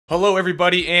Hello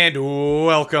everybody and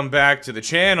welcome back to the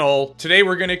channel. Today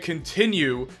we're going to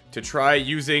continue to try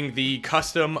using the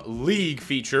custom league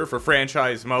feature for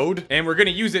franchise mode, and we're going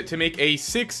to use it to make a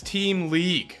 6-team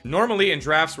league. Normally in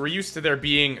drafts we're used to there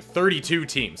being 32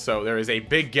 teams, so there is a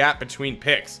big gap between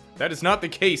picks. That is not the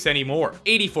case anymore.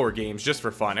 84 games just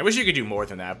for fun. I wish you could do more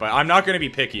than that, but I'm not going to be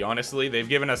picky, honestly. They've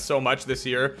given us so much this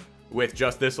year with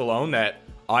just this alone that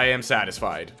I am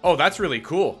satisfied. Oh, that's really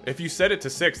cool. If you set it to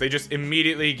 6, they just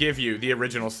immediately give you the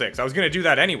original 6. I was gonna do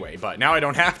that anyway, but now I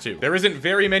don't have to. There isn't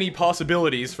very many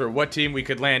possibilities for what team we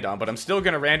could land on, but I'm still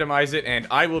gonna randomize it, and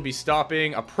I will be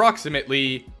stopping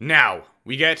approximately now.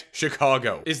 We get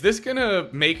Chicago. Is this gonna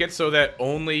make it so that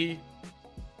only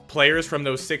players from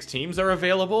those 6 teams are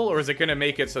available, or is it gonna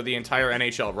make it so the entire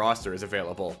NHL roster is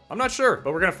available? I'm not sure,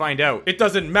 but we're gonna find out. It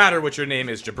doesn't matter what your name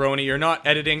is, Jabroni, you're not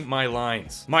editing my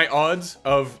lines. My odds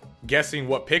of guessing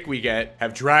what pick we get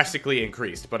have drastically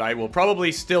increased, but I will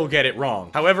probably still get it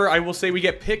wrong. However, I will say we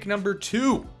get pick number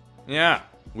 2. Yeah,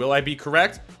 will I be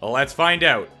correct? Well, let's find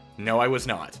out. No, I was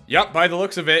not. Yup, by the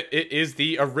looks of it, it is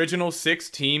the original 6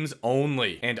 teams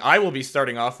only. And I will be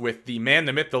starting off with the man,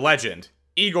 the myth, the legend,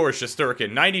 Igor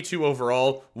Shesterkin, 92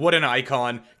 overall. What an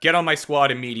icon. Get on my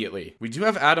squad immediately. We do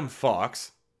have Adam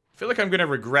Fox. I feel like I'm gonna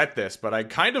regret this, but I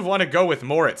kind of want to go with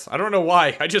Moritz. I don't know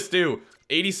why. I just do.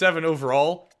 87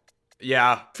 overall. Yeah,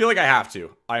 I feel like I have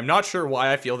to. I'm not sure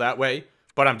why I feel that way,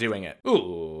 but I'm doing it.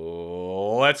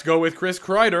 Ooh, let's go with Chris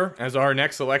Kreider as our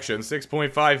next selection.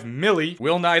 6.5 milli.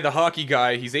 Will Nye, the hockey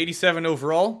guy. He's 87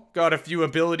 overall. Got a few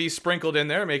abilities sprinkled in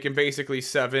there, making basically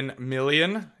 7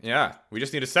 million. Yeah, we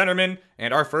just need a centerman,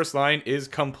 and our first line is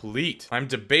complete. I'm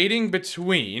debating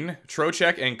between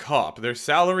Trocheck and Kopp. Their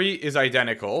salary is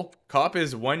identical. Kopp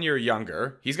is 1 year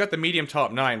younger. He's got the medium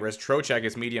top 9, whereas Trocheck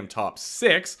is medium top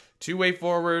 6. Two-way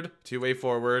forward,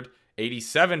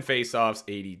 87 face-offs,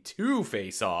 82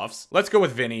 face-offs. Let's go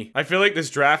with Vinny. I feel like this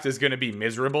draft is going to be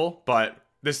miserable, but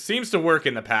this seems to work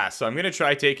in the past, so I'm going to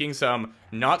try taking some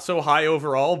not so high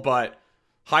overall, but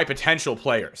high potential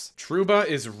players. Trouba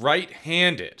is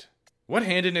right-handed. What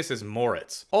handedness is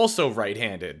Moritz? Also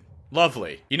right-handed.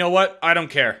 Lovely. You know what? I don't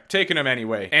care. Taking him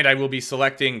anyway. And I will be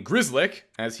selecting Grzelcyk,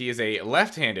 as he is a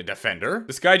left-handed defender.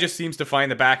 This guy just seems to find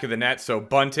the back of the net, so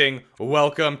Bunting,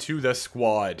 welcome to the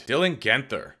squad. Dylan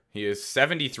Genther. He is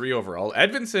 73 overall.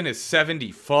 Edvinsson is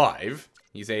 75.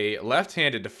 He's a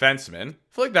left-handed defenseman. I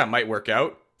feel like that might work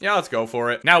out. Yeah, let's go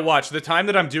for it. Now watch, the time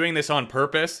that I'm doing this on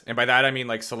purpose, and by that I mean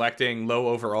like selecting low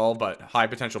overall but high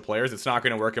potential players, it's not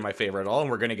going to work in my favor at all, and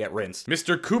we're going to get rinsed.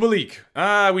 Mr. Kubalik.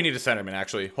 We need a centerman,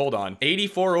 actually. Hold on.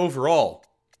 84 overall.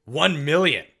 1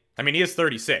 million. I mean, he is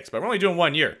 36, but we're only doing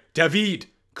 1 year. David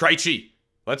Krejci.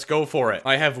 Let's go for it.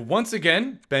 I have once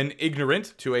again been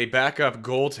ignorant to a backup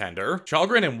goaltender.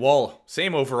 Chalgren and Wall,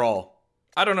 same overall.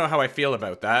 I don't know how I feel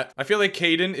about that. I feel like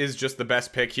Caden is just the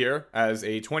best pick here as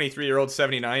a 23-year-old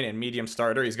 79 and medium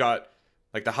starter. He's got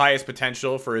like the highest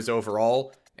potential for his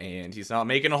overall, and he's not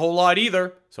making a whole lot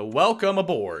either. So welcome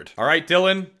aboard. All right,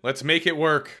 Dylan, let's make it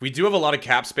work. We do have a lot of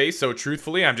cap space, so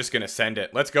truthfully, I'm just gonna send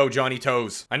it. Let's go, Johnny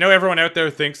Toes. I know everyone out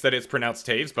there thinks that it's pronounced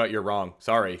Taves, but you're wrong.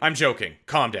 Sorry. I'm joking.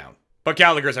 Calm down. But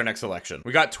Gallagher's our next selection.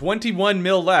 We got 21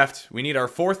 mil left. We need our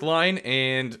 4th line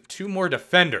and 2 more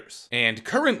defenders. And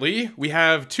currently, we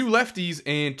have 2 lefties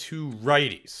and 2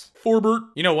 righties. Forbert.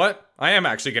 You know what? I am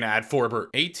actually going to add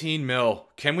Forbert. 18 mil.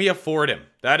 Can we afford him?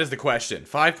 That is the question.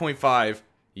 5.5.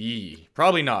 Yee.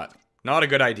 Probably not. Not a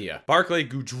good idea. Barclay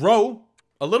Goudreau.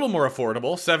 A little more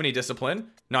affordable. 70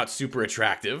 discipline. Not super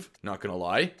attractive. Not going to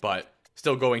lie. But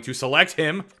still going to select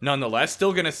him nonetheless.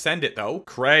 Still going to send it though.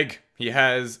 Craig. He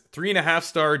has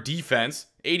 3.5-star defense,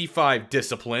 85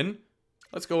 discipline.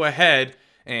 Let's go ahead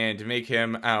and make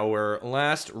him our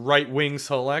last right wing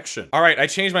selection. All right, I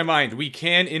changed my mind. We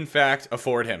can, in fact,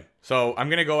 afford him. So I'm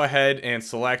going to go ahead and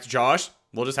select Josh.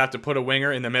 We'll just have to put a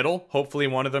winger in the middle. Hopefully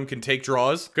one of them can take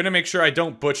draws. Gonna make sure I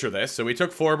don't butcher this. So we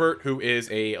took Forbert, who is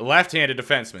a left-handed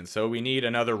defenseman. So we need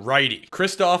another righty.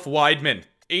 Christoph Weidman,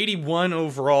 81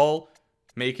 overall.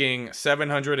 Making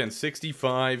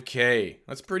 765K.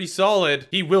 That's pretty solid.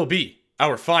 He will be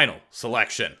our final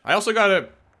selection. I also gotta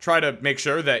try to make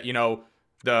sure that, you know,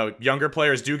 the younger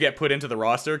players do get put into the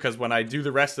roster, because when I do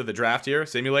the rest of the draft here,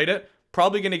 simulate it,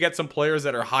 probably gonna get some players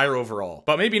that are higher overall.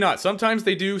 But maybe not. Sometimes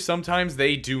they do, sometimes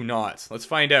they do not. Let's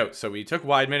find out. So we took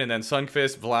Weidman and then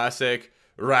Sundqvist, Vlasic,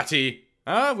 Ratti.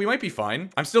 We might be fine.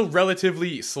 I'm still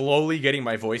relatively slowly getting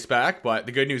my voice back, but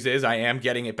the good news is I am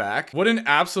getting it back. What an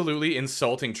absolutely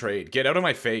insulting trade. Get out of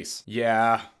my face.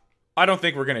 Yeah. I don't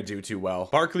think we're going to do too well.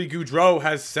 Barclay Goudreau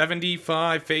has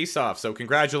 75 faceoffs, so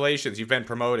congratulations, you've been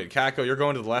promoted. Kako, you're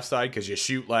going to the left side because you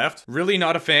shoot left. Really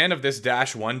not a fan of this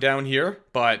 -1 down here,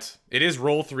 but it is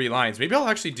roll 3 lines. Maybe I'll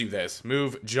actually do this.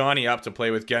 Move Johnny up to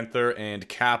play with Genther and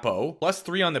Capo.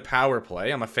 +3 on the power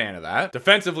play. I'm a fan of that.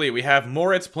 Defensively, we have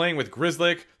Moritz playing with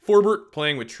Grzelcyk, Forbert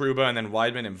playing with Trouba, and then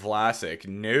Weidman and Vlasic.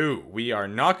 No, we are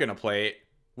not going to play...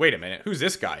 Wait a minute, who's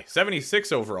this guy?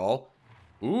 76 overall.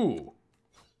 Ooh.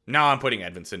 No, I'm putting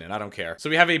Edvinsson in. I don't care. So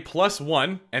we have a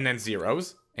 +1 and then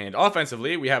zeros. And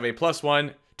offensively, we have a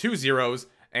 +1, 2 zeros,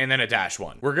 and then a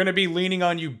 -1. We're going to be leaning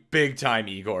on you big time,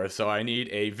 Igor. So I need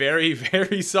a very,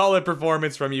 very solid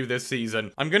performance from you this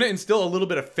season. I'm going to instill a little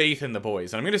bit of faith in the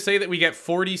boys. And I'm going to say that we get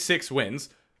 46 wins.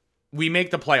 We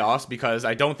make the playoffs because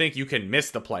I don't think you can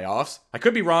miss the playoffs. I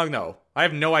could be wrong though. I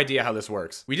have no idea how this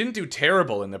works. We didn't do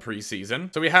terrible in the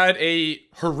preseason. So we had a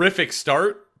horrific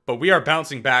start, but we are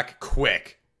bouncing back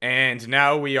quick. And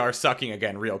now we are sucking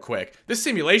again real quick. This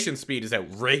simulation speed is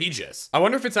outrageous. I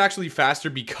wonder if it's actually faster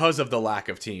because of the lack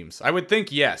of teams. I would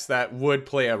think yes, that would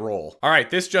play a role. All right,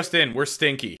 this just in, we're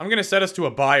stinky. I'm gonna set us to a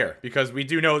buyer because we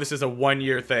do know this is a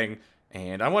 1-year thing.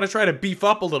 And I want to try to beef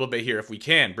up a little bit here if we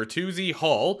can. Bertuzzi,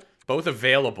 Hall, both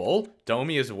available.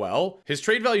 Domi as well. His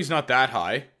trade value's not that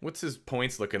high. What's his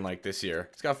points looking like this year?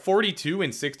 He's got 42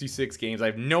 in 66 games. I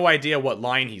have no idea what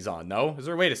line he's on, though. Is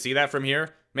there a way to see that from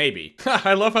here? Maybe.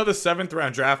 I love how the 7th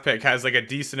round draft pick has like a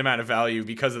decent amount of value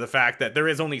because of the fact that there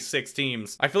is only 6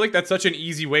 teams. I feel like that's such an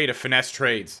easy way to finesse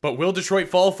trades. But will Detroit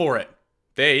fall for it?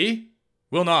 They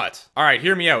will not. All right,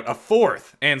 hear me out. A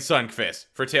 4th and Sundqvist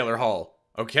for Taylor Hall.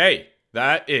 Okay,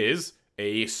 that is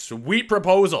a sweet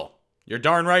proposal. You're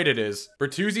darn right it is.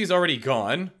 Bertuzzi's already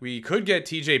gone. We could get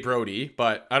TJ Brody,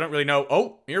 but I don't really know.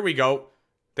 Oh, here we go.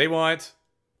 They want...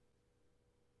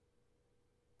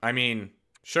 I mean...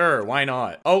 Sure, why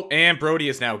not? Oh, and Brody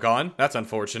is now gone. That's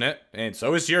unfortunate. And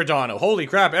so is Giordano. Holy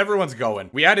crap, everyone's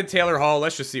going. We added Taylor Hall.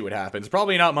 Let's just see what happens.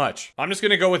 Probably not much. I'm just going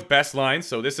to go with best lines.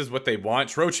 So this is what they want.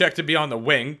 Trocheck to be on the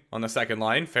wing on the 2nd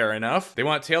line. Fair enough. They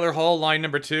want Taylor Hall, line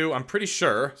number 2. I'm pretty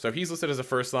sure. So he's listed as a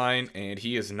 1st line, and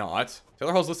he is not.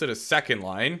 Taylor Hall's listed as 2nd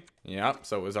line. Yeah,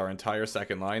 so it was our entire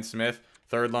 2nd line. Smith,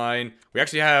 3rd line. We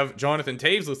actually have Jonathan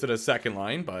Toews listed as 2nd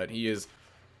line, but he is...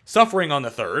 suffering on the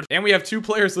 3rd. And we have 2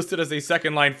 players listed as a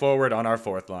 2nd line forward on our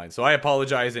 4th line. So I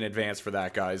apologize in advance for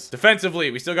that, guys.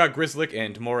 Defensively, we still got Grzelcyk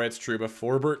and Moritz, Trouba,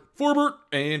 Forbert,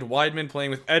 and Weidman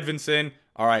playing with Edvinsson.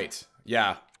 All right.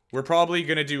 Yeah. We're probably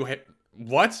going to do...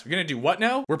 What? We're going to do what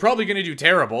now? We're probably going to do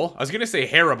terrible. I was going to say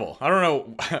terrible. I don't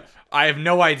know. I have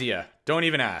no idea. Don't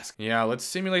even ask. Yeah, let's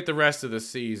simulate the rest of the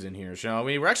season here, shall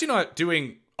we? We're actually not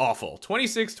doing awful.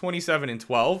 26, 27, and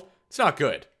 12. It's not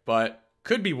good, but...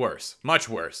 could be worse. Much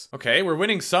worse. Okay, we're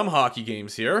winning some hockey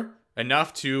games here.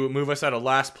 Enough to move us out of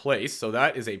last place, so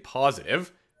that is a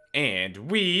positive. And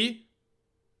we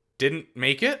didn't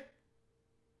make it,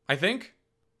 I think.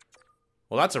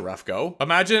 Well, that's a rough go.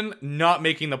 Imagine not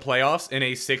making the playoffs in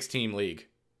a 6-team league.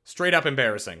 Straight up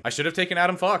embarrassing. I should have taken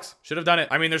Adam Fox. Should have done it.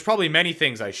 I mean, there's probably many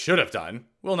things I should have done.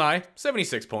 Will Nye,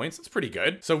 76 points. That's pretty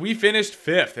good. So we finished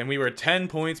 5th, and we were 10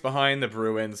 points behind the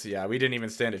Bruins. Yeah, we didn't even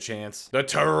stand a chance. The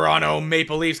Toronto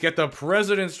Maple Leafs get the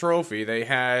President's Trophy. They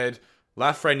had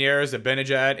Lafreniere,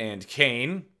 Zibanejad, and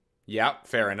Kane. Yeah,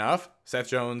 fair enough. Seth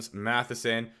Jones,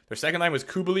 Matheson. Their 2nd line was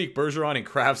Kubalik, Bergeron, and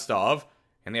Kravtsov.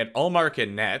 And they had Ullmark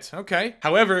and net. Okay.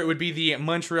 However, it would be the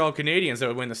Montreal Canadiens that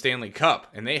would win the Stanley Cup.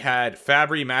 And they had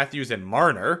Fabry, Matthews, and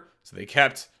Marner. So they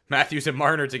kept Matthews and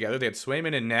Marner together. They had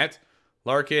Swayman and net.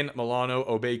 Larkin, Milano,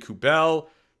 Obey, Kubel,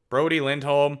 Brody,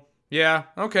 Lindholm. Yeah,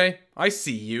 okay. I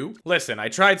see you. Listen, I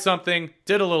tried something.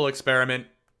 Did a little experiment.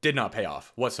 Did not pay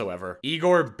off whatsoever.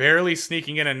 Igor barely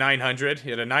sneaking in a 900. He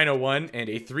had a 901 and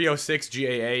a 306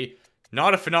 GAA.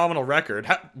 Not a phenomenal record.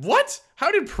 What?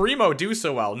 How did Primo do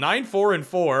so well?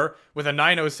 9-4-4 with a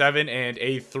 907 and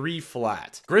a 3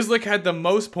 flat. Grzelcyk had the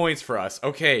most points for us.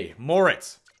 Okay,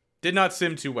 Moritz. Did not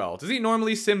sim too well. Does he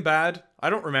normally sim bad? I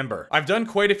don't remember. I've done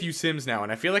quite a few sims now,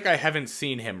 and I feel like I haven't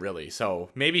seen him really, so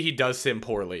maybe he does sim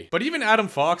poorly. But even Adam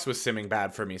Fox was simming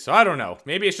bad for me, so I don't know.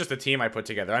 Maybe it's just a team I put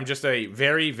together. I'm just a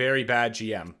very, very bad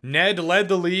GM. Ned led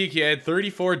the league. He had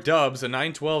 34 dubs, a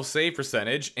 912 save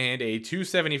percentage, and a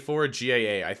 274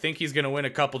 GAA. I think he's going to win a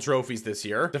couple trophies this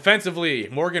year. Defensively,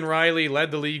 Morgan Riley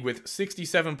led the league with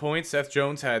 67 points. Seth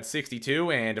Jones had 62,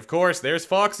 and of course, there's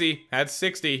Foxy, had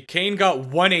 60. Kane got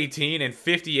 118 and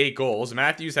 58 goals.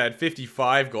 Matthews had 55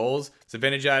 goals.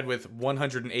 Zibanejad with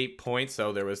 108 points,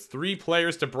 so there was 3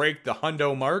 players to break the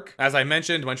hundo mark. As I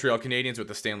mentioned, Montreal Canadiens with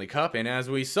the Stanley Cup, and as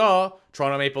we saw,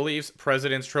 Toronto Maple Leafs,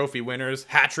 President's Trophy winners.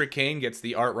 Hat-trick Kane gets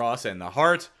the Art Ross and the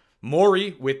Hart.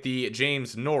 Maury with the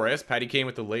James Norris. Patty Kane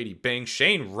with the Lady Byng.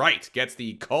 Shane Wright gets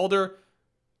the Calder.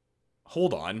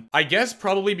 Hold on. I guess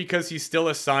probably because he's still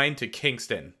assigned to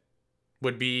Kingston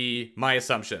would be my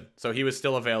assumption. So he was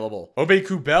still available. Obey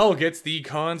Kubel gets the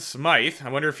Conn Smythe. I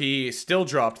wonder if he still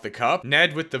dropped the cup.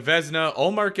 Ned with the Vesna.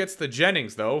 Ulmark gets the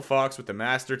Jennings, though. Fox with the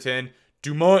Masterton.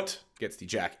 Dumont gets the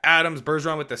Jack Adams.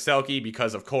 Bergeron with the Selke,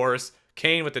 because of course.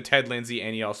 Kane with the Ted Lindsay,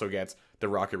 and he also gets the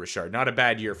Rocket Richard. Not a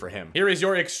bad year for him. Here is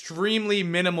your extremely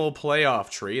minimal playoff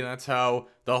tree. That's how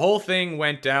the whole thing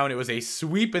went down. It was a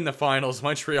sweep in the finals.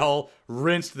 Montreal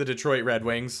rinsed the Detroit Red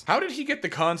Wings. How did he get the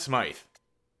Conn Smythe?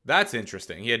 That's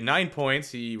interesting. He had 9 points.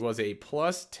 He was a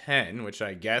plus 10, which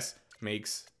I guess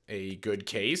makes a good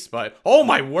case. But, oh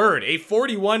my word, a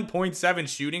 41.7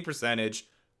 shooting percentage.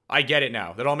 I get it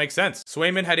now. That all makes sense.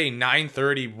 Swayman had a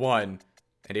 931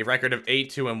 and a record of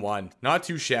 8-2-1. Not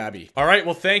too shabby. All right,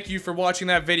 well, thank you for watching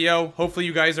that video. Hopefully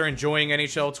you guys are enjoying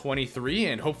NHL 23,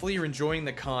 and hopefully you're enjoying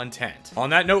the content.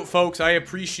 On that note, folks, I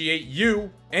appreciate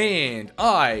you, and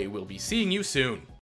I will be seeing you soon.